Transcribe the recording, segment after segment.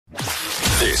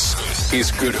This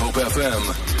is Good Hope FM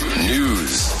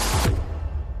News.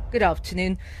 Good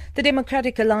afternoon. The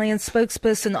Democratic Alliance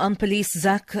spokesperson on police,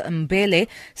 Zak Mbhele,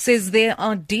 says there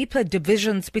are deeper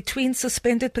divisions between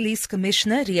suspended Police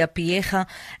Commissioner Riah Phiyega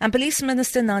and Police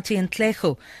Minister Nathi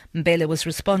Nhleko. Mbele was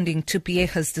responding to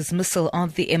Phiyega's dismissal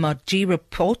of the MRG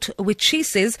report, which she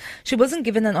says she wasn't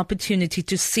given an opportunity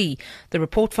to see. The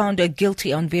report found her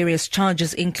guilty on various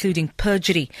charges, including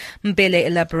perjury. Mbele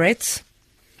elaborates.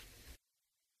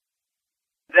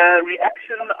 The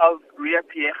reaction of Riah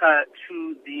Phiyega to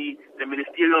the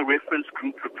Ministerial Reference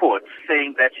Group report,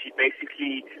 saying that she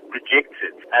basically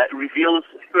rejected, reveals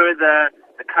further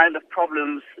the kind of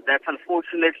problems that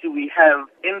unfortunately we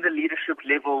have in the leadership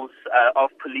levels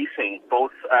of policing,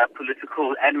 both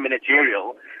political and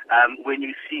managerial, when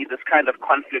you see this kind of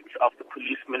conflict of the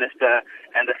police minister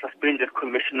and the suspended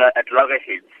commissioner at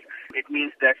loggerheads. It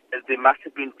means that there must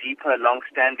have been deeper,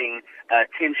 long-standing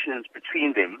tensions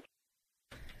between them.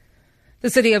 The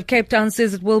City of Cape Town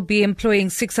says it will be employing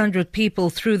 600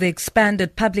 people through the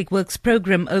expanded public works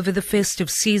program over the festive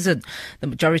season. The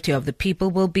majority of the people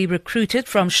will be recruited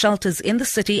from shelters in the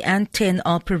city and 10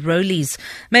 are parolees.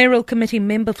 Mayoral Committee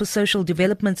member for Social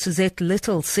Development Suzette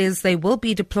Little says they will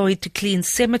be deployed to clean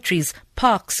cemeteries,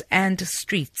 parks and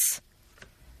streets.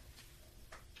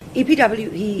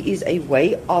 EPWE is a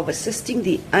way of assisting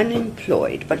the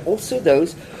unemployed, but also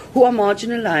those who are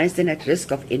marginalized and at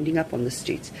risk of ending up on the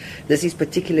streets. This is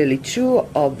particularly true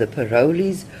of the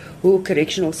parolees, who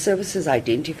correctional services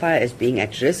identify as being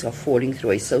at risk of falling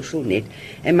through a social net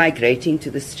and migrating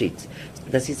to the streets.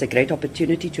 This is a great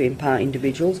opportunity to empower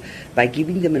individuals by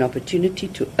giving them an opportunity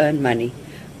to earn money,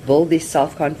 build their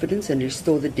self-confidence and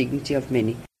restore the dignity of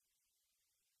many.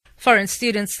 Foreign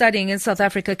students studying in South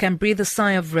Africa can breathe a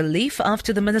sigh of relief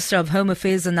after the Minister of Home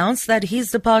Affairs announced that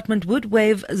his department would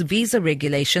waive visa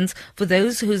regulations for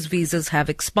those whose visas have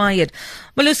expired.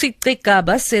 Malusi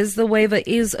Gaba says the waiver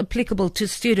is applicable to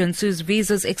students whose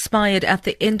visas expired at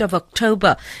the end of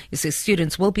October. He says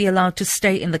students will be allowed to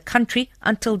stay in the country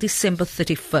until December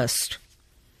 31st.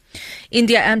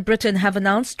 India and Britain have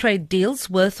announced trade deals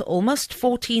worth almost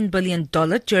 $14 billion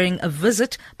during a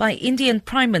visit by Indian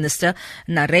Prime Minister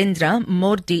Narendra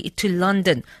Modi to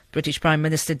London. British Prime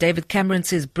Minister David Cameron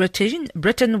says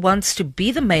Britain wants to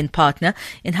be the main partner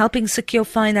in helping secure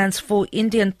finance for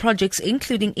Indian projects,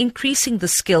 including increasing the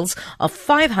skills of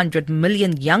 500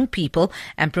 million young people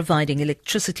and providing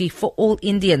electricity for all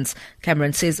Indians.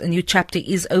 Cameron says a new chapter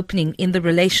is opening in the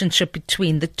relationship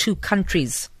between the two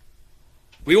countries.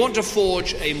 We want to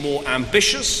forge a more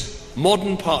ambitious,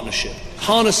 modern partnership,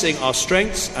 harnessing our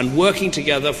strengths and working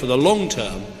together for the long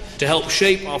term to help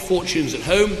shape our fortunes at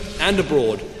home and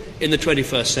abroad in the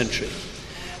 21st century.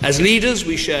 As leaders,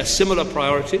 we share similar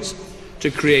priorities to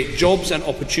create jobs and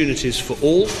opportunities for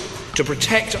all, to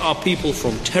protect our people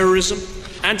from terrorism,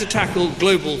 and to tackle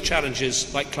global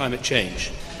challenges like climate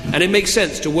change. And it makes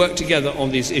sense to work together on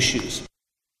these issues.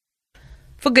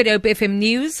 For Good Hope FM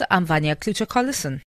News, I'm Vanya Klucher-Collison.